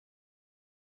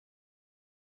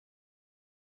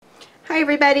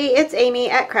everybody, it's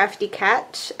Amy at Crafty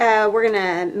Cat. We're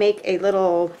gonna make a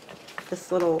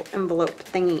this little envelope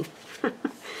thingy.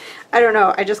 I don't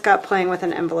know, I just got playing with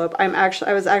an envelope. I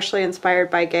was actually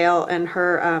inspired by Gail and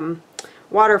her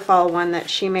waterfall one that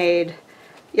she made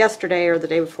yesterday or the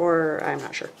day before, I'm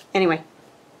not sure. Anyway,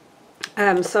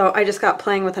 so I just got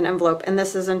playing with an envelope, and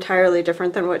this is entirely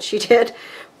different than what she did,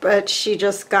 but she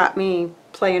just got me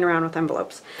playing around with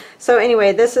envelopes. So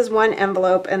anyway, this is one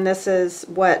envelope, and this is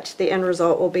what the end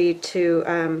result will be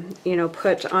to you know,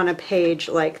 put on a page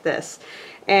like this.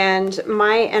 And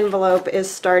my envelope is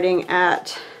starting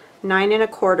at 9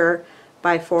 1/4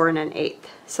 by 4 1/8.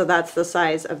 So that's the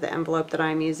size of the envelope that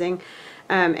I'm using.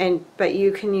 But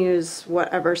you can use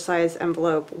whatever size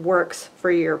envelope works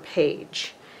for your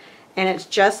page. And it's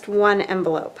just one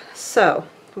envelope. So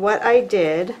what I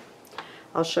did,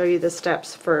 I'll show you the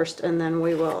steps first, and then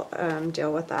we will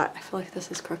deal with that. I feel like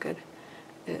this is crooked.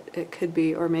 It could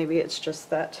be, or maybe it's just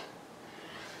that,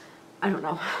 I don't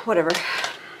know, whatever.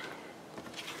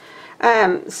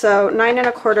 So 9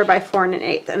 1/4 by 4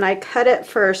 1/8, and I cut it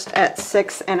first at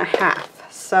 6 1/2.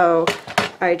 So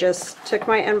I just took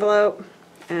my envelope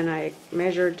and I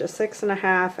measured to 6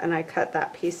 1/2, and I cut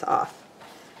that piece off.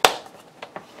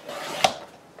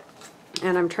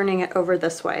 And I'm turning it over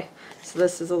this way. So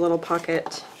this is a little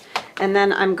pocket. And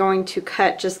then I'm going to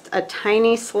cut just a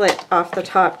tiny slit off the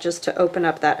top just to open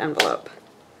up that envelope.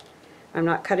 I'm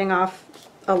not cutting off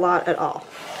a lot at all.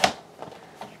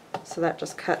 So that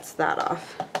just cuts that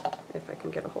off, if I can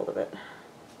get a hold of it.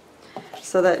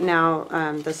 So that now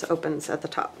this opens at the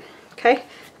top. Okay,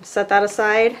 set that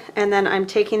aside, and then I'm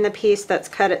taking the piece that's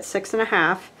cut at 6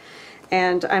 1/2,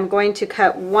 and I'm going to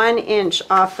cut 1 inch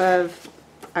off of,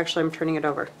 actually I'm turning it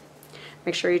over.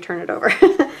 Make sure you turn it over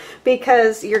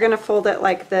because you're going to fold it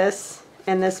like this,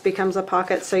 and this becomes a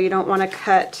pocket, so you don't want to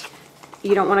cut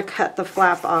the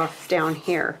flap off down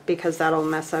here, because that'll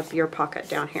mess up your pocket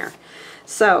down here.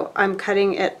 So I'm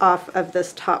cutting it off of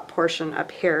this top portion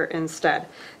up here instead.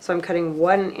 So I'm cutting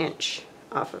 1 inch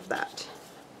off of that.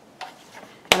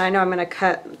 And I know I'm going to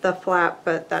cut the flap,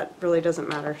 but that really doesn't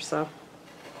matter, so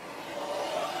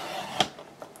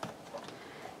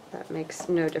that makes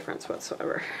no difference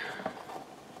whatsoever.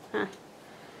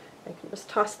 I can just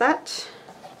toss that.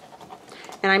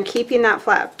 And I'm keeping that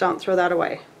flap. Don't throw that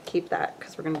away. Keep that,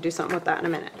 because we're going to do something with that in a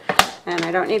minute. And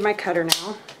I don't need my cutter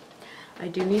now. I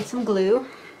do need some glue.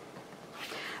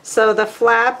 So the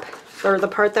flap, or the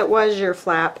part that was your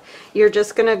flap, you're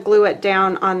just going to glue it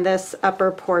down on this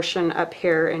upper portion up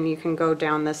here, and you can go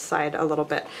down this side a little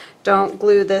bit. Don't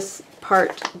glue this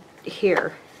part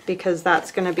here, because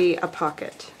that's going to be a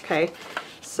pocket. Okay,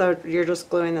 so you're just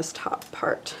gluing this top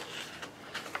part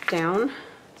down.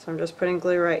 So I'm just putting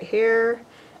glue right here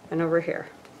and over here.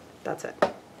 That's it.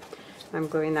 I'm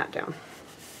gluing that down.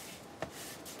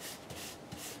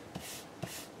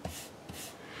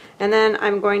 And then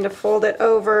I'm going to fold it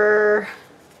over,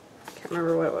 I can't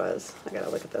remember what it was. I gotta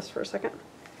look at this for a second.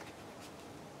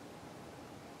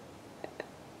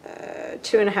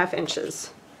 2 1/2 inches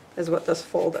is what this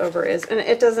fold over is. And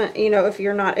it doesn't, you know, if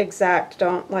you're not exact,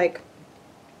 don't like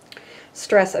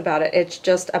stress about it. It's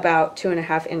just about 2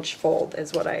 1/2 inch fold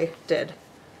is what I did.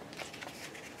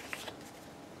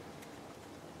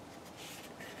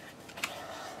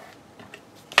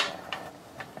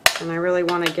 And I really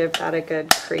want to give that a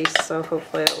good crease, so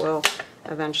hopefully it will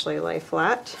eventually lay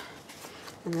flat.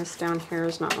 And this down here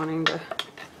is not wanting to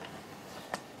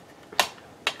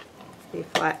be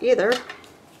flat either,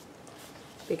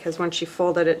 because once you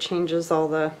fold it, it changes all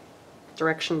the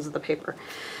directions of the paper.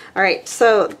 Alright,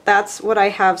 so that's what I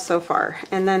have so far.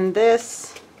 And then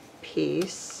this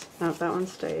piece, no, that one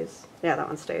stays. Yeah, that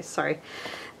one stays, sorry.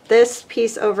 This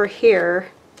piece over here,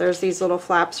 there's these little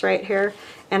flaps right here,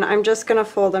 and I'm just going to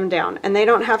fold them down. And they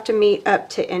don't have to meet up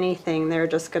to anything. They're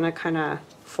just going to kind of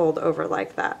fold over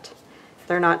like that.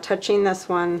 They're not touching this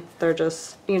one. They're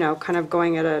just, you know, kind of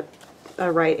going at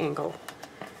a right angle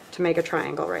to make a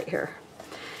triangle right here.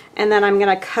 And then I'm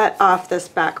going to cut off this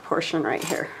back portion right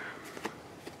here.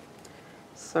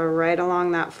 So right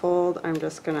along that fold, I'm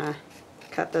just going to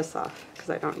cut this off because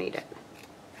I don't need it.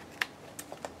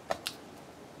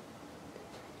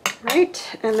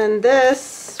 Right, and then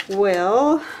this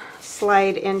will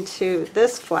slide into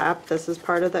this flap. This is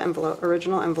part of the envelope,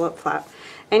 original envelope flap.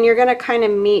 And you're going to kind of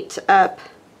meet up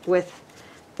with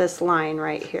this line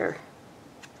right here.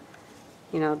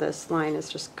 You know, this line is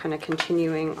just kind of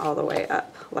continuing all the way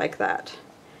up like that,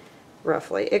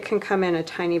 roughly. It can come in a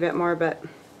tiny bit more, but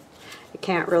You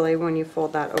can't really when you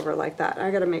fold that over like that.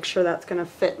 I gotta make sure that's gonna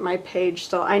fit my page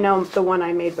still. I know the one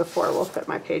I made before will fit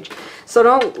my page. So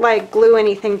don't like glue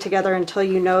anything together until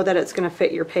you know that it's gonna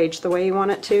fit your page the way you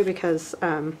want it to, because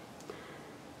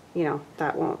you know,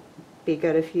 that won't be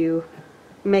good if you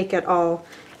make it all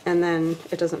and then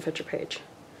it doesn't fit your page.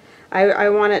 I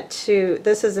want it to,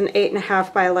 this is an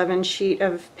 8.5 by 11 sheet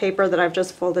of paper that I've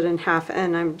just folded in half,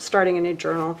 and I'm starting a new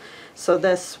journal. So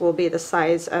this will be the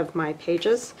size of my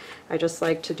pages. I just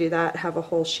like to do that, have a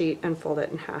whole sheet and fold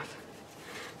it in half.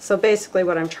 So basically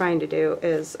what I'm trying to do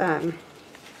is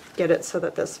get it so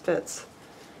that this fits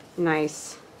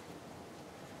nice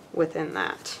within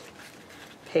that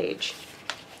page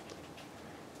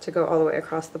to go all the way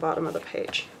across the bottom of the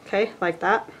page. Okay, like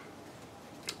that.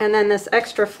 And then this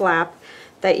extra flap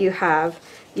that you have,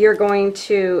 you're going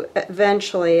to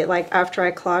eventually, like after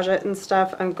I collage it and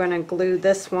stuff, I'm going to glue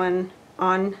this one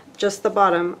on just the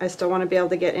bottom. I still want to be able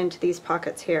to get into these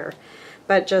pockets here,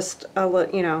 but just a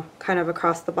little, you know, kind of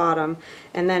across the bottom,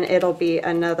 and then it'll be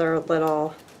another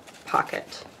little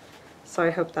pocket. So I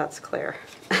hope that's clear.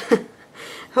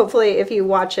 Hopefully if you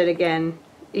watch it again,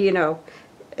 you know,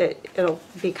 it'll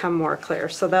become more clear.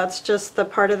 So that's just the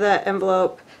part of the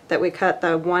envelope that we cut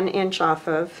the 1 inch off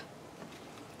of.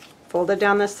 Fold it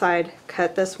down this side,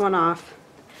 cut this one off.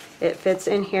 It fits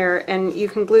in here, and you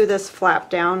can glue this flap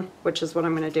down, which is what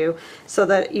I'm going to do, so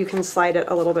that you can slide it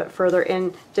a little bit further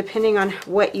in, depending on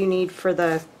what you need for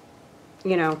the,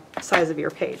 you know, size of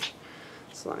your page.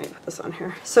 So let me put this on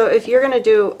here. So if you're going to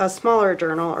do a smaller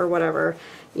journal or whatever,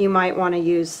 you might want to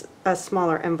use a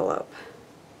smaller envelope.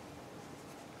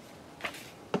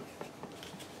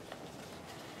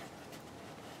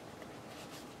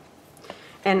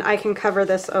 And I can cover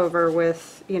this over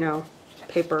with, you know,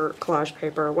 paper, collage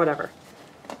paper, or whatever.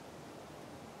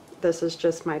 This is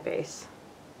just my base.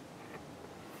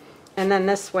 And then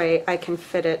this way I can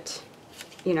fit it,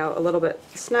 you know, a little bit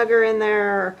snugger in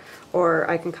there, or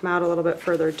I can come out a little bit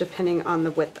further depending on the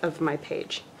width of my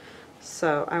page.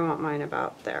 So I want mine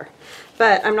about there.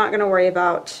 But I'm not going to worry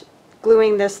about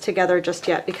gluing this together just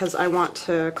yet, because I want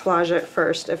to collage it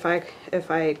first. If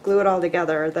I glue it all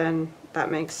together, then that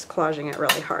makes collaging it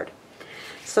really hard.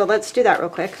 So let's do that real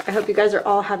quick. I hope you guys are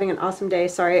all having an awesome day.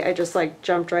 Sorry, I just like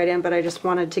jumped right in, but I just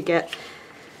wanted to get,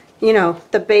 you know,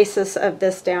 the basis of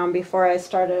this down before I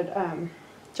started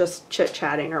just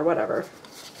chit-chatting or whatever.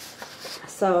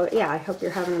 So yeah, I hope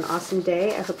you're having an awesome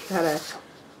day. I hope you had an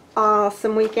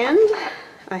awesome weekend.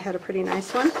 I had a pretty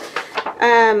nice one.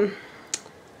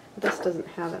 This doesn't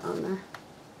have it on there.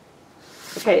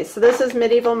 Okay, so this is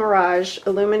Medieval Mirage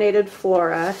Illuminated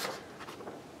Flora.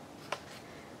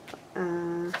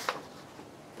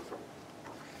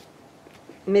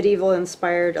 Medieval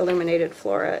inspired Illuminated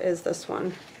Flora is this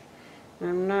one. And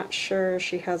I'm not sure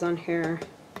she has on here.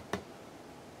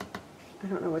 I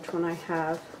don't know which one I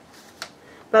have.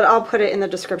 But I'll put it in the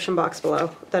description box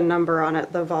below, the number on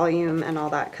it, the volume and all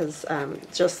that, because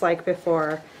just like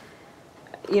before,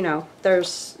 you know,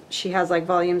 she has like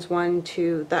volumes 1,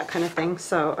 2, that kind of thing.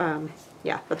 So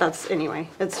yeah, but that's, anyway,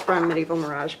 it's from Medieval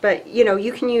Mirage. But you know,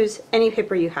 you can use any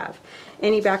paper you have,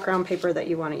 any background paper that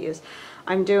you want to use.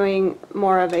 I'm doing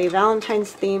more of a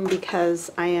Valentine's theme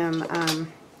because I am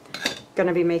going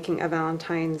to be making a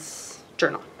Valentine's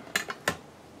journal.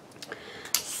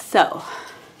 So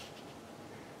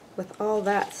with all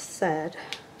that said,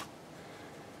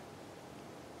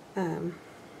 yeah,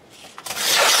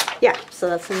 so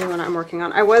that's the new one I'm working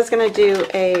on. I was going to do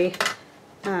a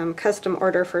custom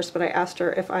order first, but I asked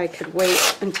her if I could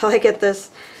wait until I get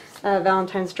this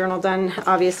Valentine's journal done.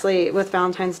 Obviously, with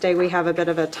Valentine's Day, we have a bit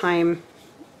of a time,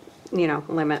 you know,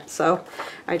 limit. So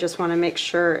I just want to make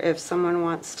sure if someone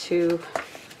wants to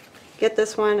get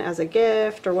this one as a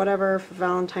gift or whatever for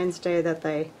Valentine's Day, that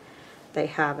they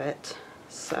have it.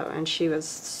 So, and she was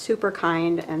super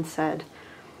kind and said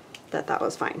that that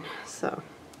was fine. So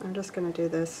I'm just going to do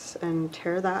this and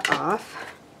tear that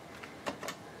off.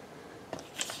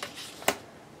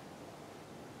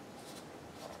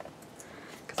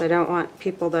 Because I don't want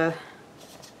people to,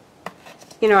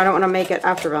 you know, I don't want to make it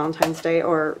after Valentine's Day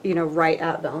or, you know, right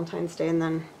at Valentine's Day, and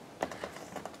then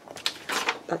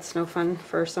that's no fun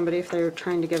for somebody if they're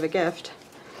trying to give a gift.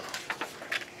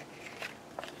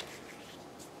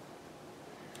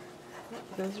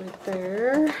 That goes right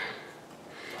there.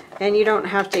 And you don't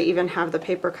have to even have the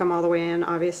paper come all the way in,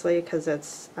 obviously, because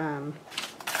it's,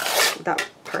 that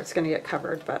part's going to get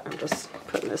covered, but I'm just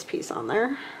putting this piece on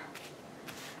there.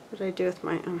 What did I do with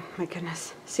my, oh my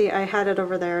goodness. See, I had it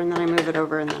over there, and then I move it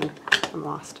over, and then I'm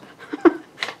lost.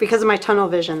 Because of my tunnel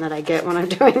vision that I get when I'm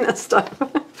doing this stuff.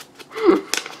 And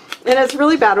it's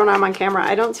really bad when I'm on camera.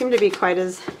 I don't seem to be quite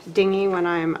as dingy when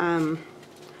I'm,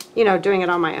 you know, doing it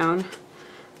on my own.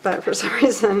 But for some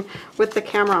reason, with the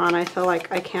camera on, I feel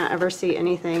like I can't ever see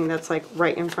anything that's like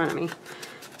right in front of me.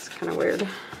 It's kind of weird.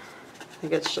 I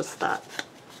think it's just that.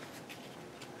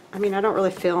 I mean, I don't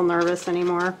really feel nervous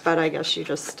anymore, but I guess you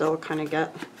just still kind of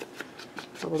get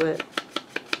a little bit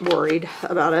worried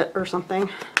about it or something.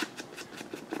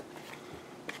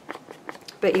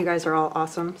 But you guys are all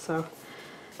awesome, so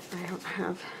I don't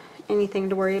have anything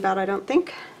to worry about, I don't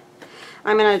think.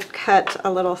 I'm going to cut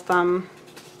a little thumb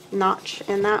notch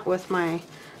in that with my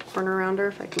corner rounder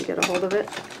if I can get a hold of it.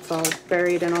 It's all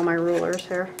buried in all my rulers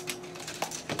here.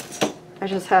 I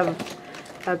just have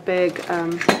a big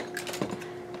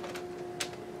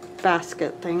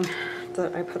basket thing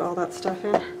that I put all that stuff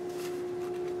in.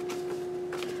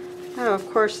 Oh,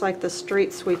 of course, like the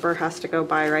street sweeper has to go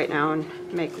by right now and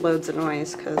make loads of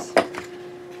noise, because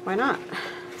why not?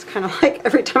 It's kind of like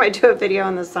every time I do a video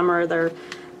in the summer, they're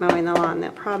mowing the lawn.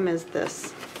 The problem is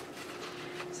this.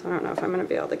 So I don't know if I'm going to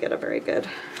be able to get a very good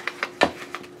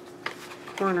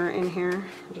corner in here.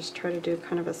 I'll just try to do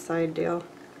kind of a side deal.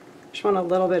 Just want a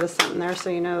little bit of something there so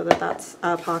you know that that's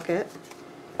a pocket.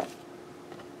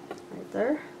 Right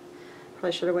there.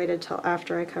 Probably should have waited till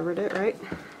after I covered it, right?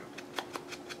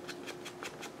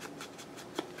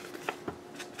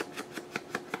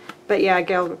 But yeah,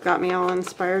 Gail got me all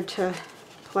inspired to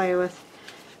play with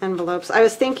envelopes. I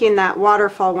was thinking that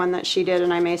waterfall one that she did,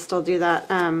 and I may still do that,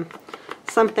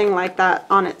 something like that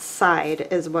on its side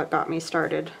is what got me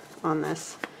started on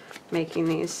this, making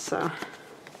these. So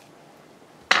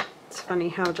it's funny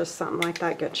how just something like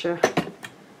that gets you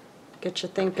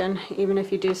thinking, even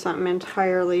if you do something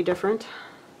entirely different.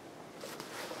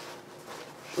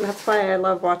 That's why I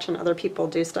love watching other people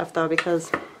do stuff, though, because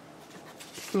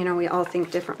you know, we all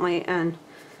think differently, and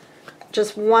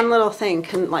just one little thing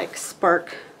can like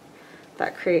spark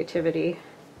that creativity,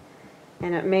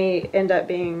 and it may end up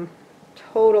being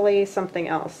totally something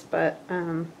else, but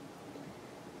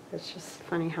it's just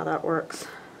funny how that works,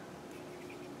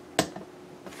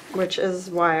 which is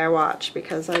why I watch,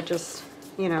 because I just,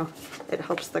 you know, it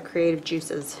helps the creative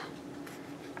juices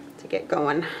to get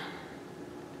going.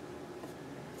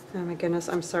 Oh my goodness,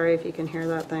 I'm sorry if you can hear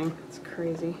that thing. It's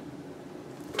crazy.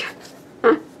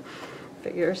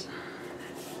 Figures.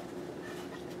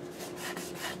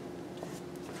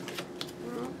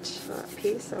 That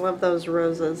piece. I love those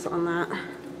roses on that.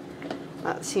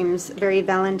 That seems very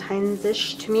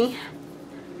Valentine's-ish to me.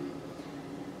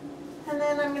 And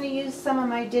then I'm going to use some of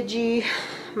my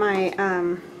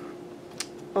my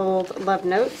old love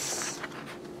notes.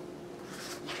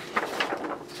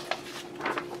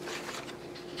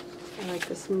 I like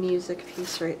this music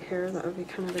piece right here. That would be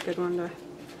kind of a good one to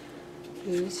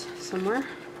use somewhere.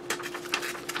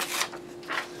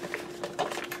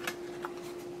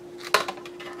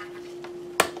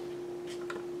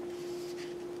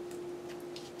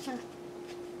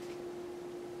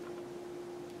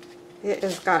 It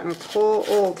has gotten cool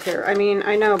old here. I mean,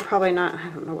 I know probably not, I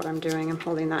don't know what I'm doing. I'm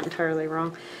holding that entirely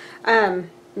wrong.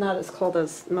 Not as cold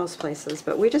as most places,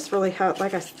 but we just really have,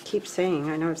 like I keep saying,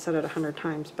 I know I've said it 100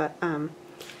 times, but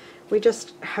we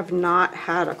just have not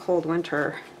had a cold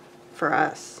winter for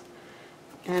us.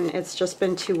 And it's just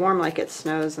been too warm, like it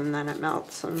snows and then it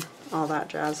melts and all that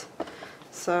jazz.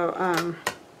 So,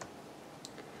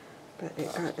 but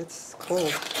it's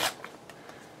cold.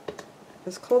 It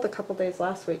was cold a couple days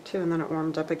last week too, and then it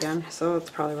warmed up again, so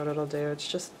that's probably what it'll do. It's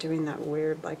just doing that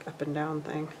weird like up and down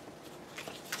thing.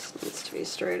 This needs to be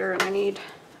straighter, and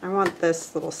I want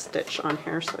this little stitch on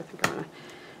here, so I think I'm going to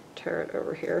tear it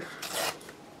over here.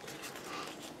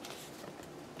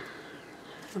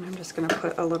 And I'm just going to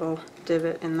put a little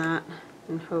divot in that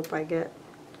and hope I get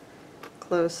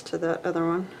close to that other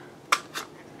one.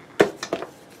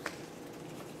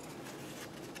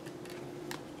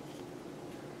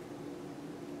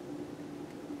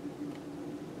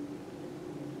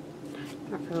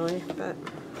 Not really, but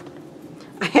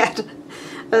I had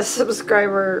a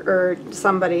subscriber or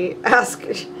somebody ask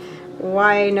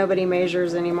why nobody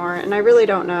measures anymore, and I really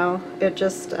don't know. It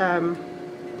just,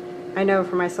 I know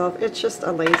for myself, it's just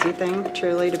a lazy thing,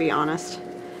 truly, to be honest.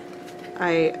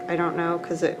 I don't know,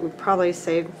 because it would probably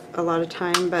save a lot of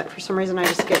time, but for some reason I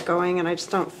just get going and I just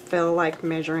don't feel like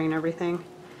measuring everything.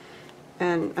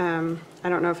 And I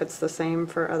don't know if it's the same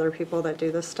for other people that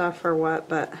do this stuff or what,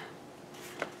 but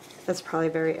it's probably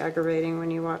very aggravating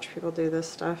when you watch people do this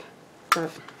stuff.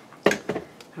 But I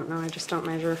don't know, I just don't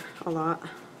measure a lot.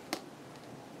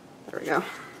 There we go.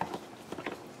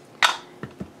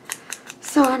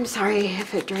 So I'm sorry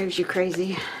if it drives you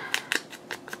crazy.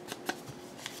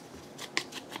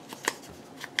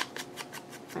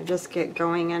 I I just get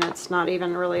going and it's not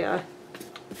even really a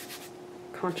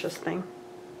conscious thing.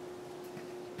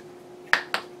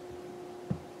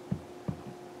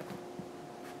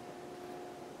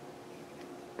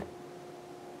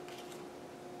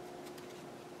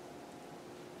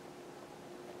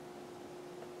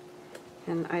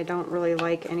 And I don't really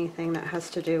like anything that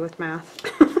has to do with math.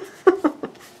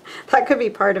 That could be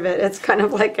part of it. It's kind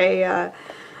of like a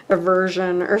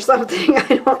aversion or something.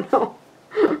 I don't know.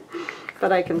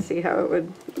 But I can see how it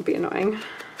would be annoying.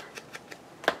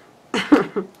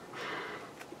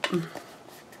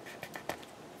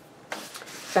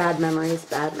 Bad memories,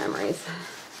 bad memories.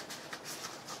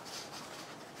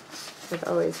 I've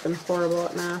always been horrible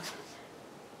at math.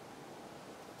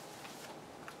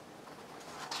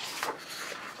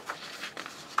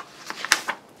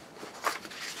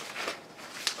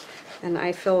 And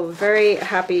I feel very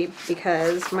happy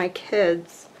because my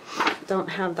kids don't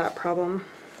have that problem.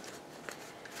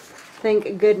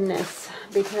 Thank goodness,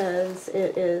 because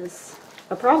it is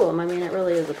a problem. I mean, it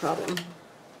really is a problem.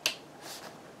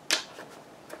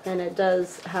 And it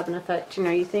does have an effect. You know,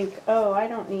 you think, oh, I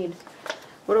don't need,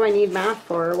 what do I need math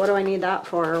for? What do I need that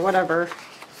for? Or whatever.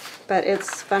 But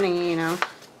it's funny, you know,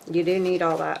 you do need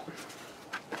all that.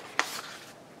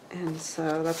 And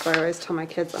so that's why I always tell my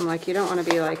kids, I'm like, you don't want to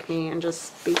be like me and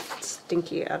just be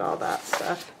stinky at all that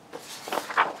stuff.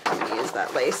 I'm going to use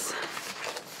that lace.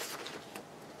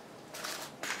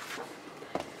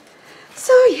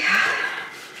 So yeah,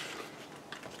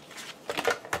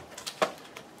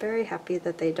 very happy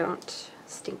that they don't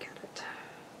stink at it.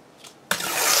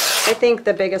 I think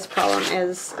the biggest problem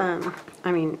is,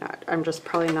 I mean, I'm just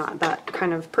probably not that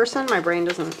kind of person. My brain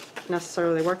doesn't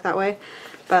necessarily work that way.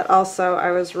 But also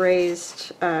I was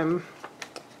raised in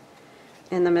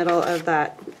the middle of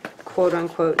that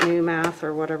quote-unquote new math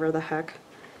or whatever the heck.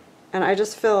 And I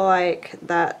just feel like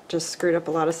that just screwed up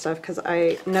a lot of stuff because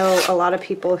I know a lot of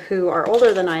people who are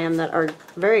older than I am that are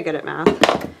very good at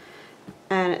math.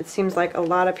 And it seems like a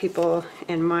lot of people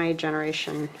in my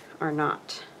generation are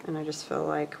not. And I just feel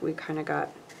like we kind of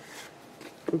got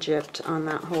gypped on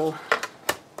that whole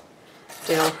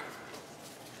deal.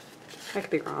 I could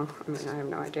be wrong. I mean, I have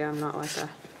no idea. I'm not like a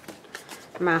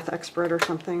math expert or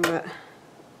something, but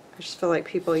I just feel like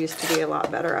people used to be a lot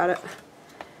better at it.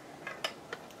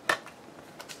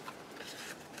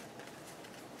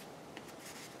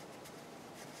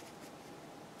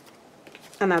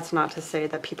 And that's not to say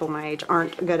that people my age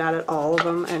aren't good at it, all of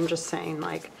them. I'm just saying,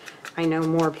 like, I know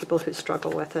more people who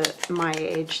struggle with it my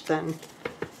age than,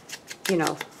 you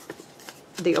know,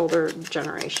 the older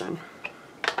generation.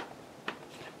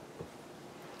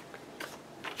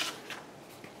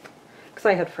 Because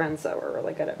I had friends that were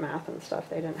really good at math and stuff.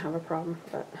 They didn't have a problem,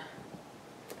 but...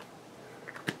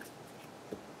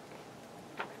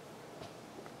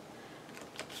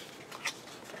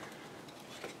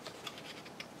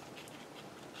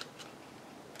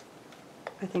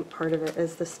 I think part of it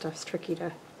is this stuff's tricky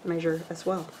to measure as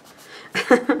well.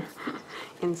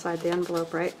 Inside the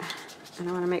envelope, right? And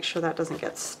I want to make sure that doesn't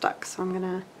get stuck. So I'm going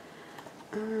to,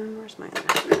 where's my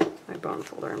bone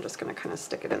folder? I'm just going to kind of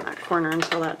stick it in that corner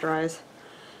until that dries.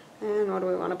 And what do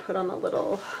we want to put on the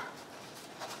little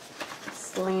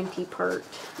slanty part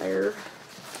there?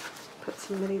 Put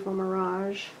some Medieval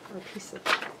Mirage, or a piece of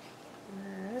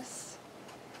this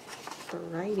for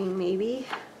writing maybe.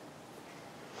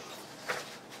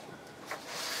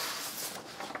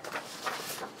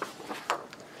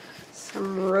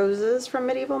 Some roses from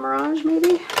Medieval Mirage,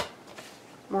 maybe?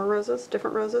 More roses,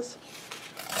 different roses.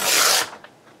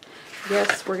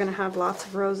 Yes, we're going to have lots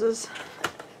of roses.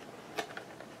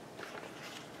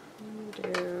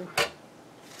 Trying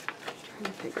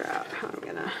to figure out how I'm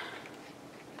going to...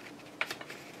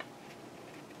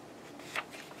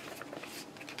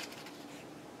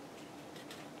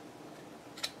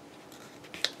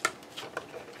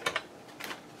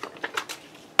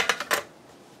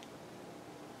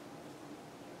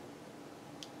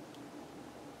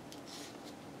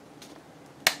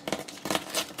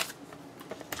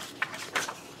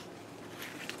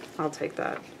 I'll take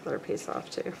that other piece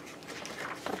off too.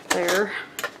 Up there.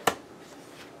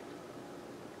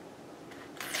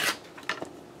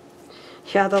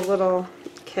 Yeah, the little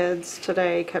kids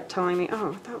today kept telling me,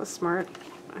 oh, that was smart.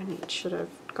 I should have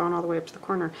gone all the way up to the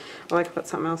corner. Well, I could put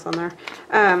something else on there.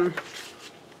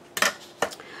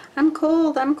 I'm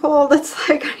cold, I'm cold. It's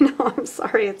like, I know, I'm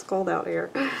sorry, it's cold out here.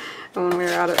 And when we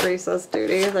were out at recess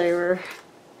duty, they were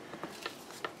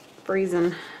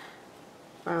freezing.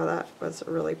 Wow, that was a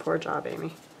really poor job,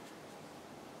 Amy.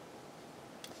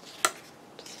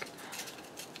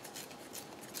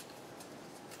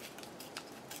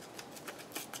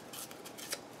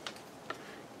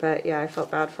 But yeah, I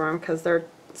felt bad for them because they're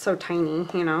so tiny,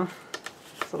 you know,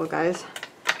 these little guys.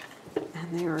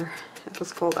 And it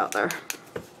was cold out there.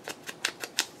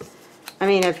 I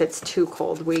mean, if it's too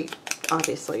cold, we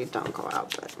obviously don't go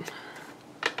out, but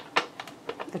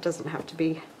it doesn't have to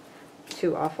be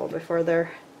too awful before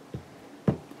they're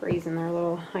freezing their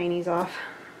little heinies off.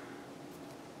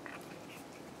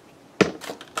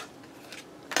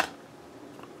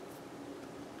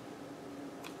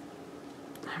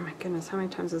 Oh my goodness, how many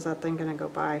times is that thing gonna go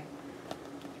by?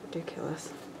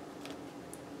 Ridiculous.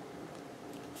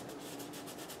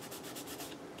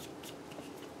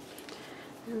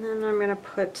 And then I'm gonna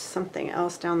put something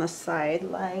else down the side,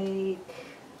 like,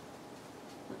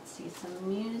 let's see, some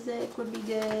music would be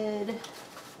good.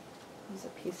 There's a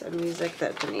piece of music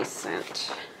that Denise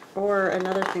sent. Or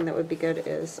another thing that would be good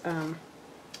is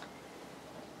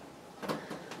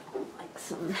like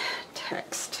some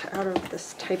text out of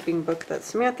this typing book that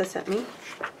Samantha sent me.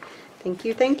 Thank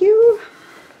you, thank you.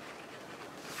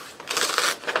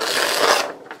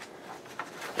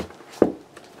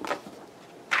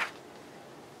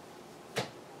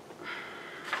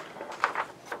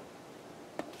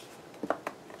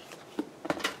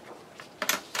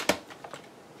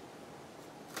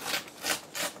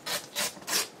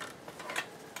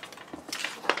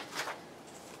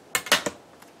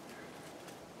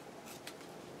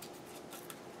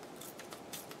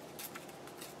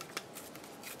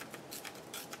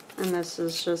 And this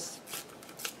is just,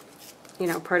 you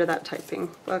know, part of that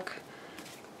typing book.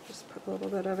 Just put a little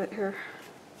bit of it here.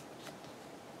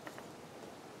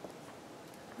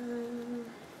 I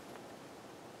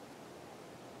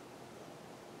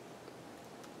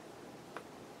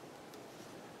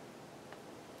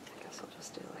guess I'll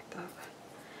just do it like that.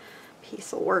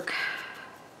 Piece will work.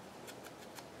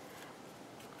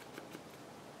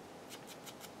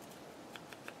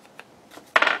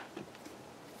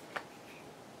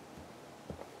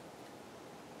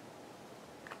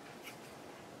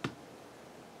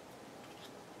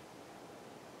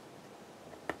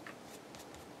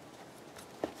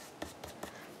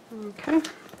 Okay,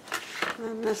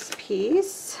 and this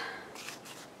piece,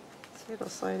 so it'll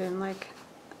slide in like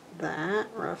that,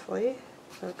 roughly,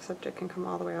 so except it can come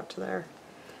all the way out to there.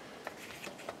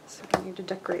 So I need to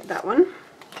decorate that one.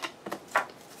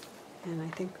 And I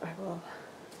think I will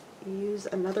use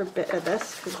another bit of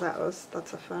this, because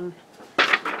that's a fun,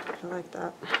 I like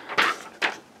that.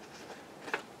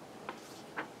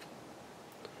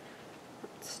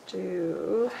 Let's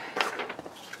do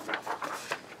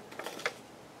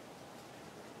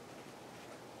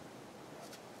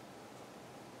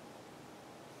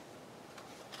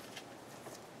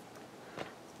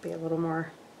be a little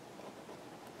more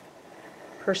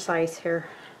precise here.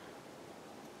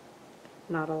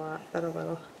 Not a lot, but a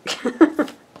little.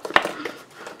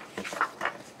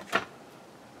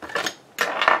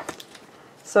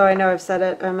 So I know I've said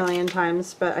it a million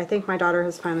times, but I think my daughter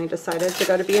has finally decided to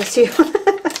go to BSU.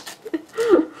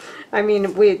 I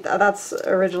mean, that's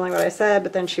originally what I said,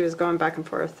 but then she was going back and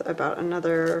forth about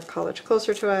another college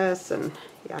closer to us, and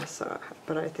yeah, so,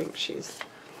 but I think she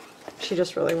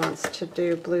just really wants to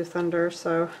do Blue Thunder,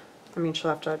 so, I mean, she'll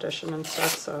have to audition and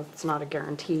stuff, so it's not a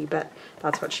guarantee, but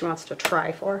that's what she wants to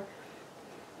try for.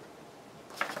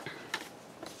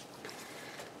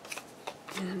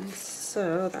 And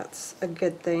so that's a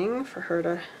good thing for her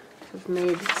to have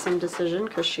made some decision,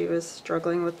 because she was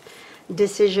struggling with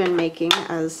decision making,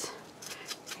 as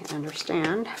I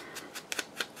understand.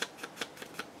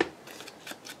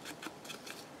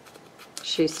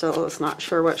 She still is not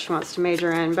sure what she wants to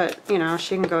major in, but you know,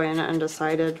 she can go in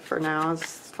undecided for now.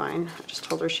 It's fine. I just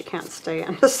told her she can't stay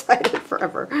undecided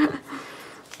forever.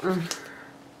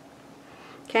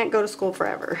 Can't go to school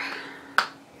forever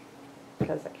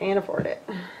because I can't afford it.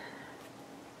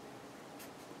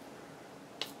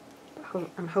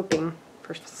 I'm hoping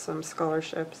for some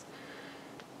scholarships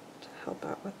to help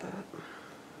out with that.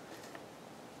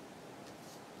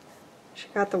 She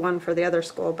got the one for the other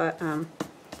school, but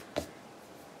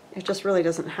it just really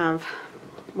doesn't have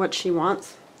what she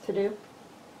wants to do.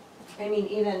 I mean,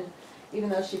 even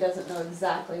though she doesn't know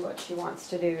exactly what she wants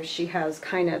to do, she has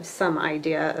kind of some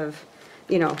idea of,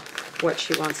 you know, what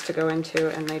she wants to go into,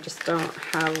 and they just don't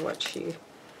have what she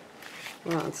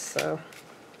wants, so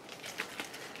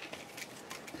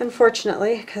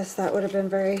unfortunately, because that would have been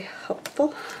very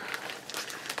helpful.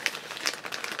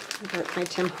 But my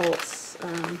Tim Holtz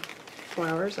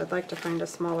flowers, I'd like to find a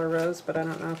smaller rose, but I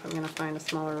don't know if I'm going to find a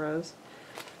smaller rose.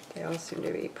 They all seem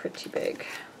to be pretty big.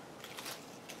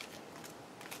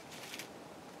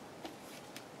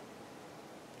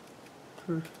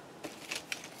 Oh,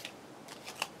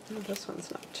 this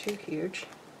one's not too huge.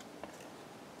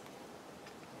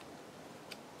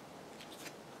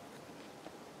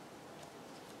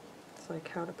 like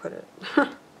how to put it. I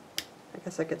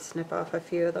guess I could snip off a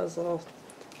few of those little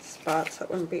spots.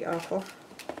 That wouldn't be awful.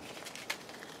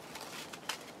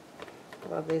 I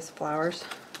love these flowers.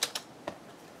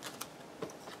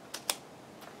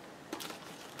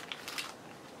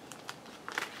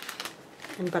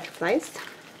 And butterflies.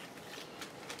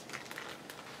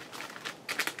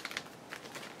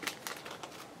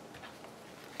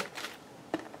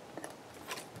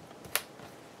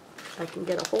 If I can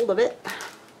get a hold of it.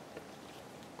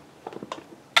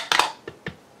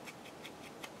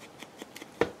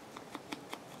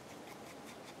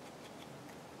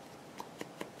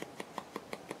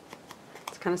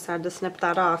 It's kind of sad to snip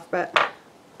that off, but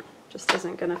just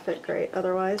isn't going to fit great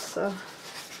otherwise, so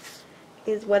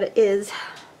is what it is.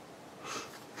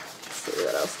 Let's see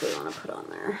what else do we want to put on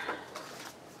there.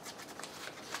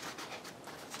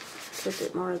 Could do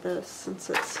more of this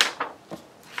since it's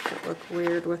that look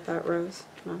weird with that rose.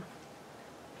 No.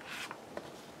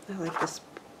 I like this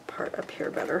part up here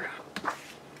better.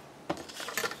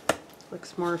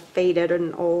 Looks more faded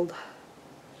and old.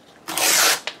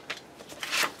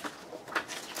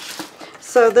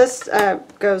 So this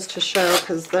goes to show,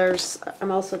 because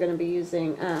I'm also going to be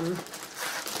using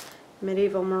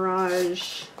Medieval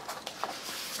Mirage,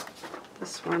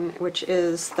 this one, which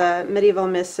is the Medieval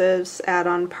Missives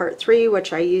add-on part 3,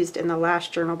 which I used in the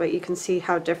last journal, but you can see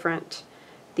how different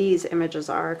these images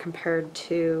are compared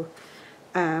to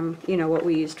you know, what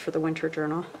we used for the winter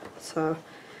journal. So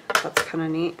that's kind of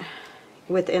neat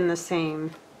within the same,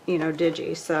 you know,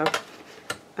 digi. So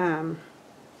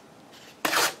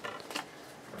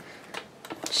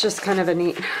it's just kind of a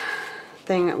neat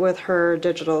thing with her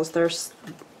digitals. They're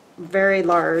very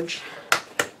large,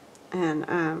 and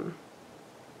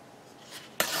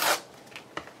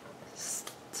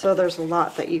so there's a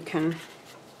lot that you can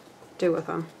do with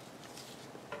them.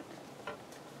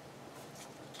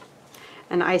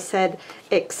 And I said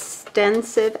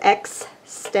extensive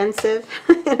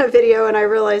in a video, and I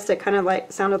realized it kind of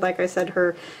like sounded like I said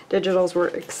her digitals were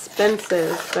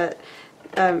expensive, but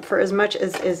for as much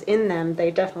as is in them,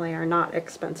 they definitely are not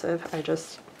expensive.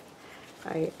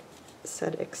 I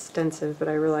said extensive, but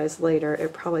I realized later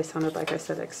it probably sounded like I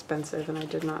said expensive, and I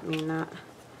did not mean that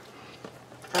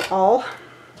at all.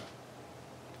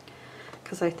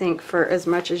 Because I think for as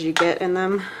much as you get in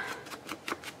them,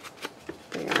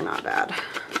 they are not bad.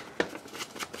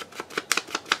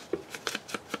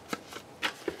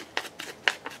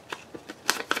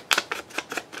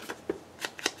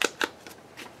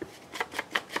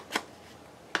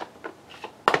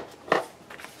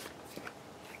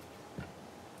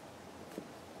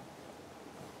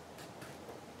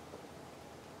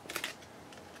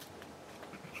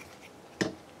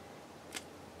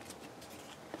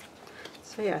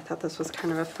 So yeah, I thought this was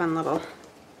kind of a fun little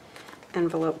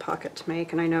envelope pocket to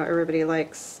make, and I know everybody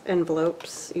likes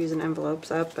envelopes, using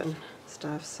envelopes up and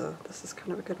stuff, so this is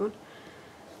kind of a good one.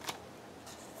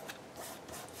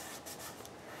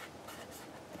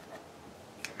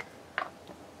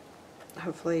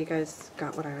 Hopefully you guys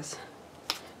got what I was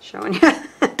showing you.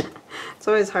 It's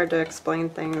always hard to explain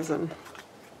things, and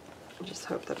I just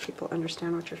hope that people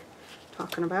understand what you're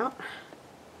talking about.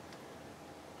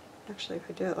 Actually, if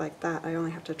I do it like that, I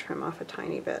only have to trim off a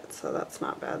tiny bit, so that's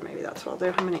not bad. Maybe that's what I'll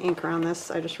do. I'm going to ink around this.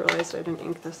 I just realized I didn't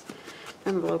ink this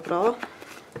envelope at all.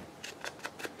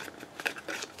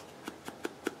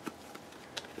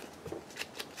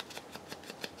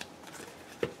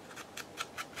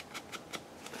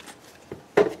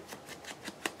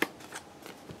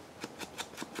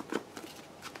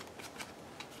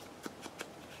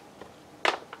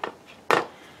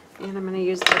 And I'm going to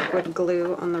use liquid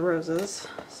glue on the roses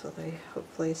so they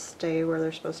hopefully stay where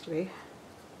they're supposed to be.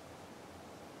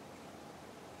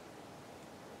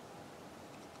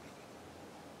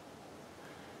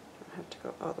 I have to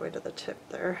go all the way to the tip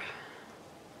there.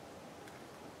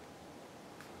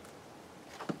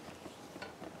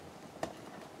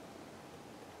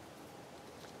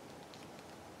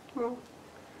 Oh.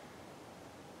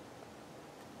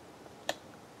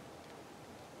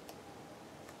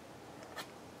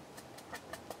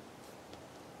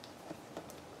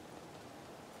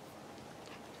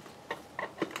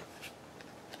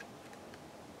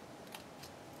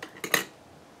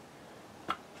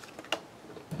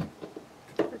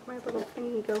 My little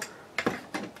thingy go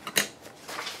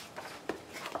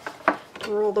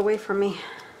rolled away from me.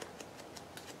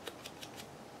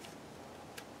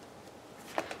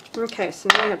 Okay, so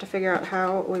now we have to figure out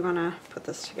how we want to put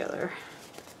this together.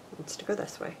 It needs to go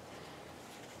this way.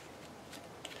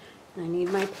 And I need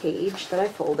my page that I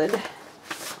folded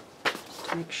just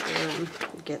to make sure I'm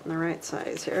getting the right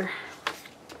size here.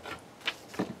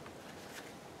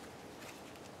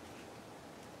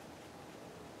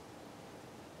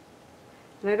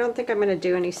 And I don't think I'm going to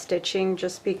do any stitching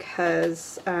just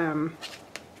because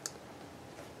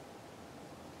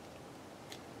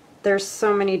there's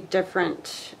so many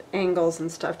different angles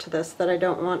and stuff to this that I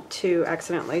don't want to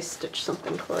accidentally stitch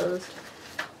something closed.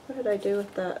 What did I do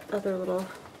with that other little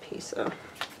piece? Oh.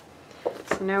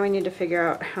 So now we need to figure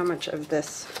out how much of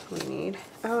this we need.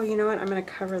 Oh, you know what? I'm going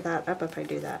to cover that up if I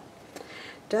do that.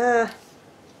 Duh!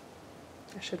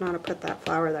 I should not have put that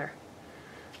flower there.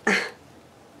 I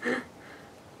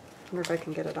wonder if I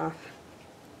can get it off.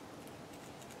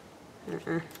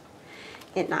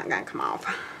 It's not going to come off.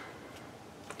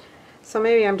 So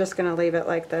maybe I'm just going to leave it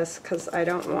like this because I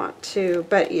don't want to.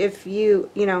 But if you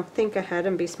know, think ahead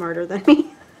and be smarter than me.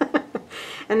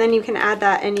 And then you can add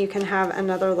that and you can have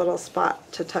another little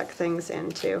spot to tuck things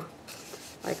into.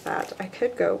 Like that. I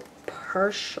could go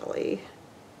partially.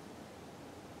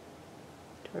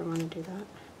 Do I want to do that?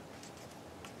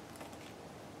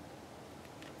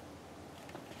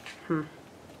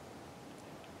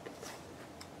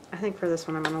 I think for this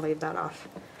one I'm going to leave that off.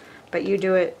 But you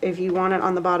do it, if you want it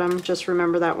on the bottom, just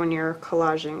remember that when you're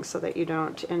collaging so that you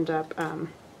don't end up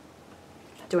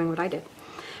doing what I did.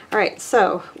 Alright,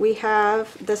 so we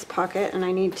have this pocket and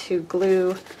I need to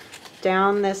glue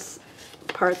down this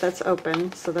part that's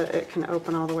open so that it can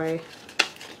open all the way.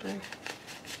 I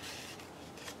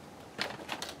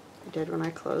did when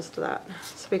I closed that.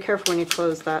 So be careful when you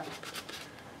close that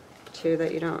too,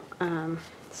 that you don't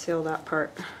seal that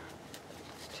part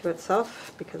to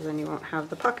itself, because then you won't have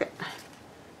the pocket.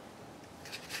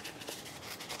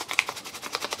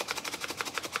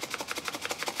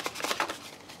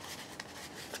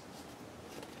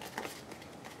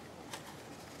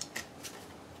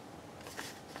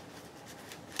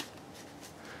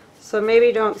 So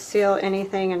maybe don't seal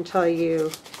anything until you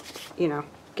know,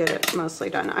 get it mostly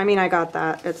done. I mean, I got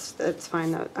that. It's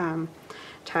fine that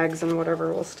tags and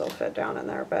whatever will still fit down in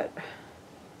there, but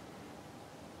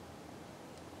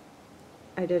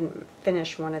I didn't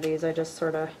finish one of these. I just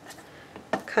sort of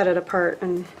cut it apart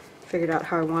and figured out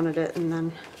how I wanted it, and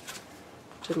then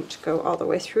didn't go all the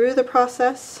way through the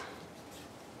process.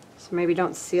 So maybe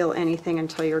don't seal anything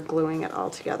until you're gluing it all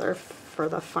together for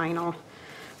the final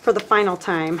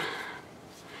time.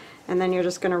 And then you're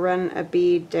just going to run a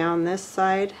bead down this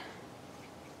side,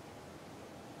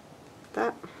 like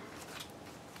that,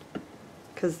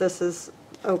 because this is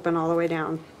open all the way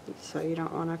down, so you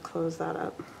don't want to close that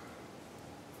up.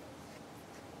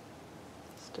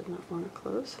 Did not want to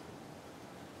close.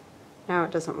 Now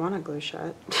it doesn't want to glue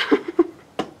shut.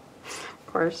 Of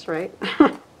course, right?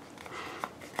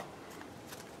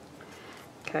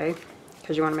 Okay,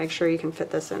 because you want to make sure you can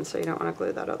fit this in, so you don't want to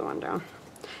glue that other one down.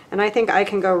 And I think I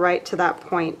can go right to that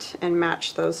point and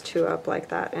match those two up like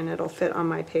that, and it'll fit on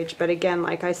my page. But again,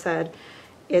 like I said,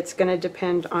 it's going to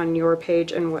depend on your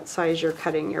page and what size you're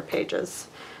cutting your pages.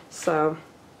 So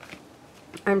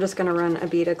I'm just going to run a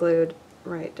bead of glue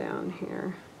right down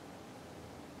here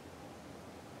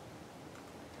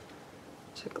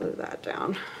to glue that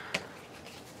down.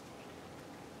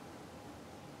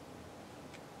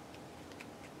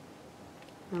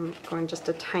 I'm going just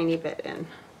a tiny bit in.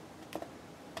 So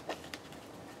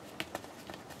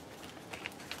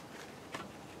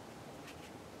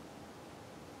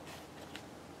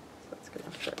it's going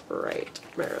to fit right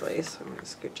barely, so I'm going to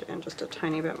scooch it in just a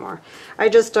tiny bit more. I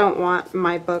just don't want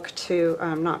my book to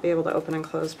not be able to open and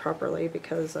close properly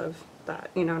because of that,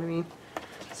 you know what I mean?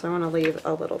 So I want to leave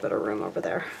a little bit of room over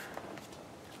there.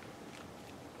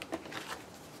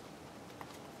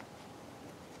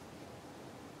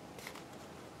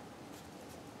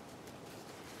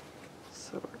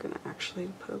 So we're going to actually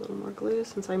put a little more glue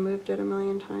since I moved it a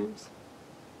million times.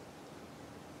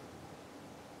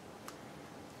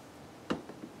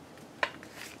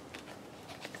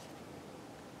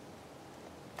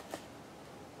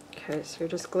 Okay, so you're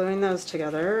just gluing those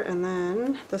together, and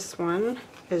then this one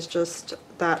is just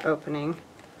that opening,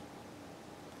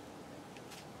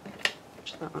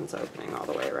 which that one's opening all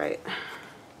the way, right?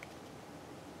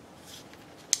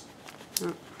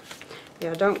 Oh.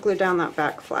 Yeah, don't glue down that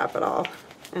back flap at all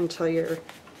until you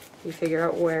figure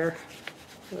out where.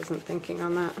 I wasn't thinking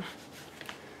on that.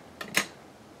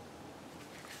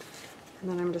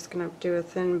 And then I'm just going to do a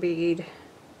thin bead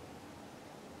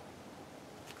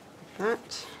like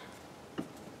that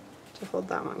to hold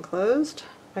that one closed.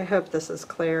 I hope this is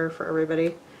clear for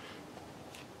everybody.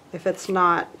 If it's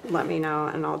not, let me know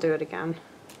and I'll do it again.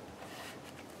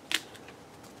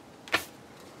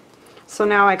 So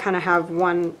now I kind of have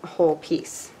one whole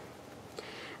piece.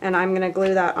 And I'm going to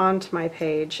glue that onto my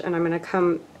page, and I'm going to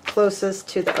come closest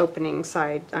to the opening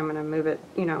side. I'm going to move it,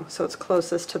 you know, so it's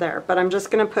closest to there. But I'm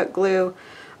just going to put glue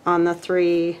on the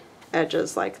three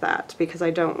edges like that because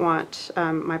I don't want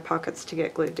my pockets to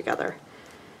get glued together.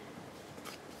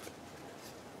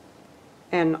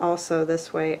 And also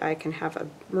this way I can have a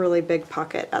really big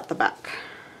pocket at the back.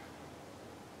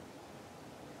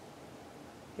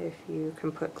 If you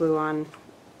can put glue on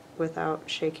without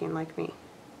shaking like me.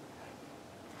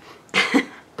 I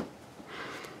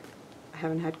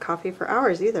haven't had coffee for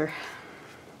hours either.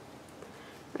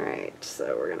 Alright,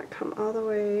 so we're going to come all the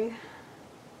way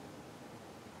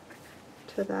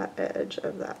to that edge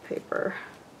of that paper.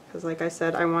 Because like I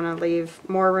said, I want to leave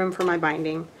more room for my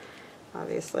binding,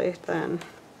 obviously, than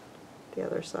the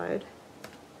other side.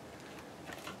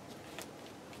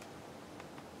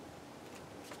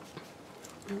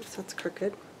 Oops, that's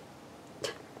crooked.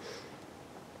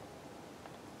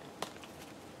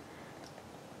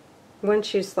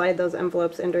 Once you slide those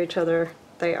envelopes into each other,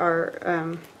 they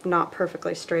are not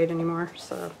perfectly straight anymore,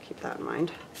 so keep that in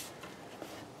mind.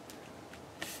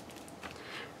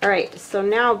 Alright, so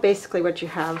now basically what you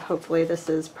have, hopefully this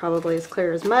is probably as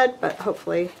clear as mud, but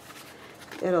hopefully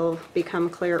it'll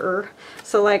become clearer.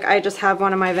 So like I just have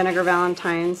one of my vinegar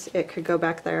valentines, it could go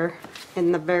back there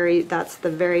in the that's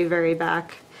the very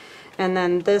back. And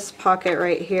then this pocket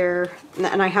right here,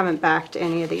 and I haven't backed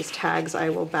any of these tags, I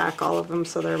will back all of them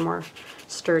so they're more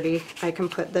sturdy. I can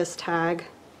put this tag,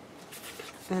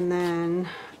 and then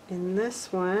in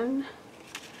this one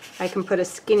I can put a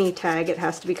skinny tag. It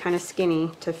has to be kind of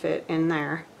skinny to fit in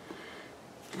there.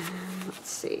 And let's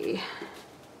see.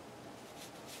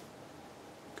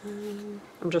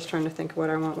 I'm just trying to think of what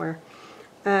I want where.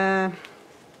 Let's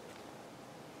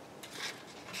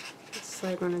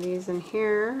slide one of these in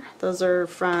here. Those are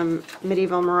from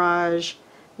Medieval Mirage,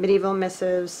 Medieval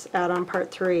Missives, add-on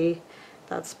part 3.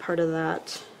 That's part of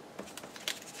that.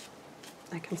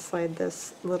 I can slide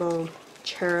this little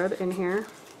cherub in here.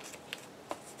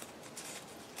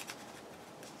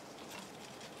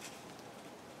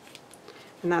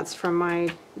 And that's from my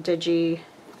Digi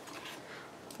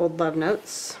old love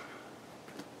notes.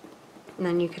 And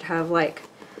then you could have like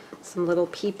some little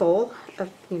people of,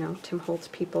 you know, Tim Holtz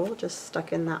people just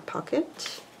stuck in that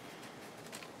pocket.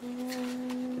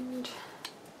 And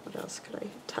what else could I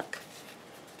tuck?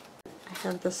 I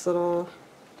have this little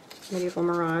Medieval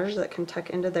Mirage that can tuck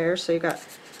into there, so you've got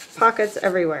pockets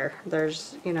everywhere.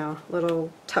 There's, you know,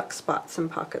 little tuck spots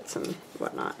and pockets and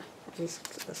whatnot. This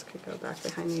could go back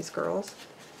behind these girls.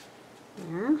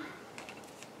 There.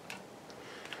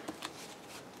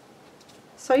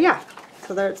 So yeah,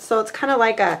 so it's kind of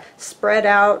like a spread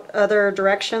out other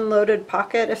direction loaded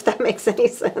pocket, if that makes any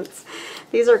sense.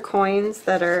 These are coins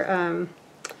that are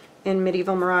in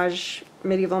Medieval Mirage,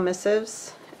 Medieval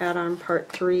Missives, add-on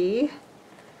part 3.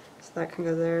 So that can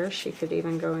go there. She could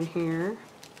even go in here.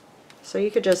 So you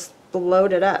could just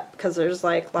load it up because there's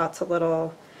like lots of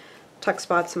little tuck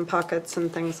spots and pockets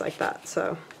and things like that.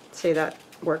 So see, that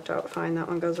worked out fine. That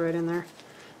one goes right in there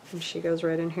and she goes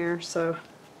right in here. So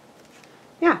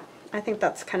yeah, I think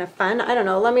that's kind of fun. I don't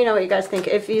know, let me know what you guys think.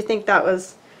 If you think that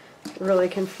was really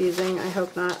confusing, I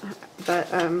hope not, but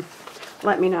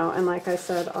let me know, and like I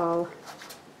said, I'll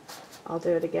do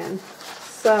it again.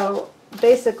 So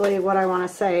basically what I want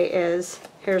to say is,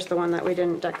 here's the one that we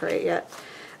didn't decorate yet.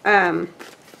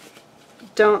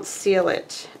 Don't seal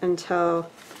it until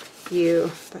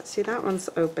you, see, that one's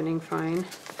opening fine.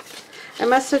 It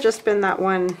must have just been that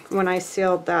one, when I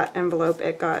sealed that envelope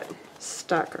it got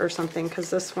stuck or something, because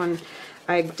this one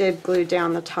I did glue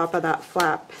down the top of that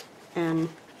flap, and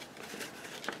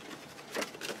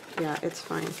yeah, it's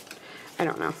fine. I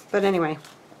don't know, but anyway,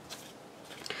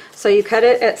 so you cut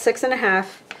it at 6.5.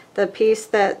 The piece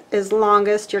that is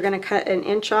longest, you're going to cut 1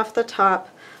 inch off the top,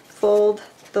 fold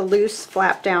the loose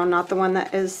flap down, not the one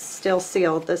that is still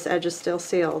sealed. This edge is still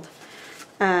sealed.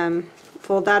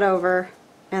 Fold that over,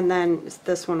 and then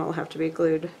this one will have to be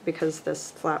glued because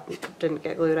this flap didn't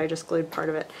get glued. I just glued part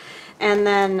of it. And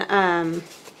then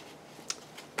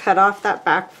cut off that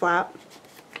back flap,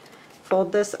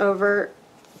 fold this over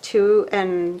 2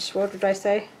 and, what did I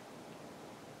say?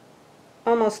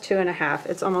 Almost 2.5.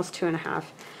 It's almost 2.5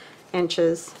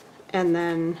 inches. And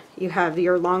then you have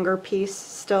your longer piece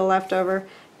still left over.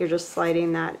 You're just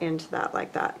sliding that into that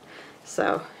like that.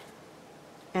 So,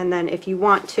 and then if you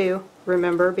want to,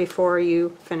 remember before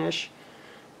you finish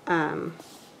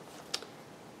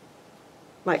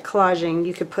like collaging,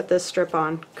 you could put this strip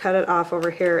on, cut it off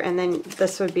over here, and then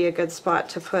this would be a good spot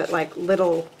to put like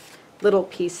little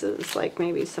pieces, like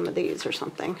maybe some of these or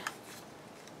something.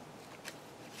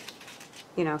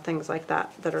 You know, things like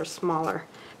that that are smaller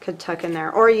could tuck in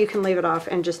there, or you can leave it off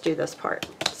and just do this part.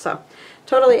 So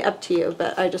totally up to you,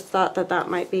 but I just thought that that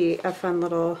might be a fun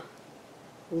little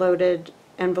loaded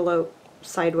envelope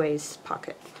sideways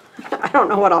pocket. I don't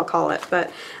know what I'll call it,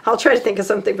 but I'll try to think of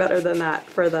something better than that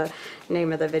for the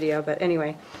name of the video. But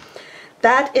anyway,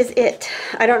 that is it.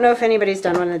 I don't know if anybody's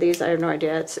done one of these. I have no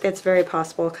idea. It's very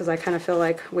possible because I kind of feel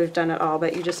like we've done it all,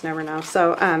 but you just never know.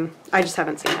 So I just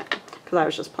haven't seen it because I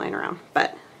was just playing around.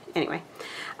 But anyway,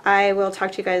 I will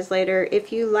talk to you guys later.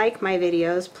 If you like my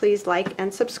videos, please like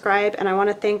and subscribe. And I want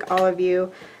to thank all of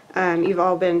you. You've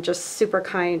all been just super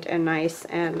kind and nice,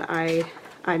 and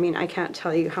I mean, I can't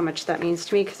tell you how much that means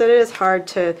to me, because it is hard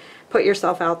to put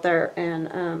yourself out there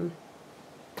and,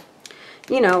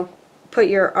 you know, put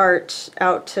your art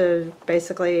out to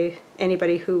basically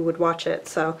anybody who would watch it.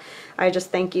 So I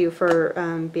just thank you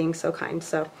for being so kind.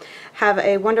 So have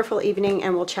a wonderful evening,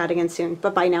 and we'll chat again soon.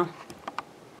 Bye-bye now.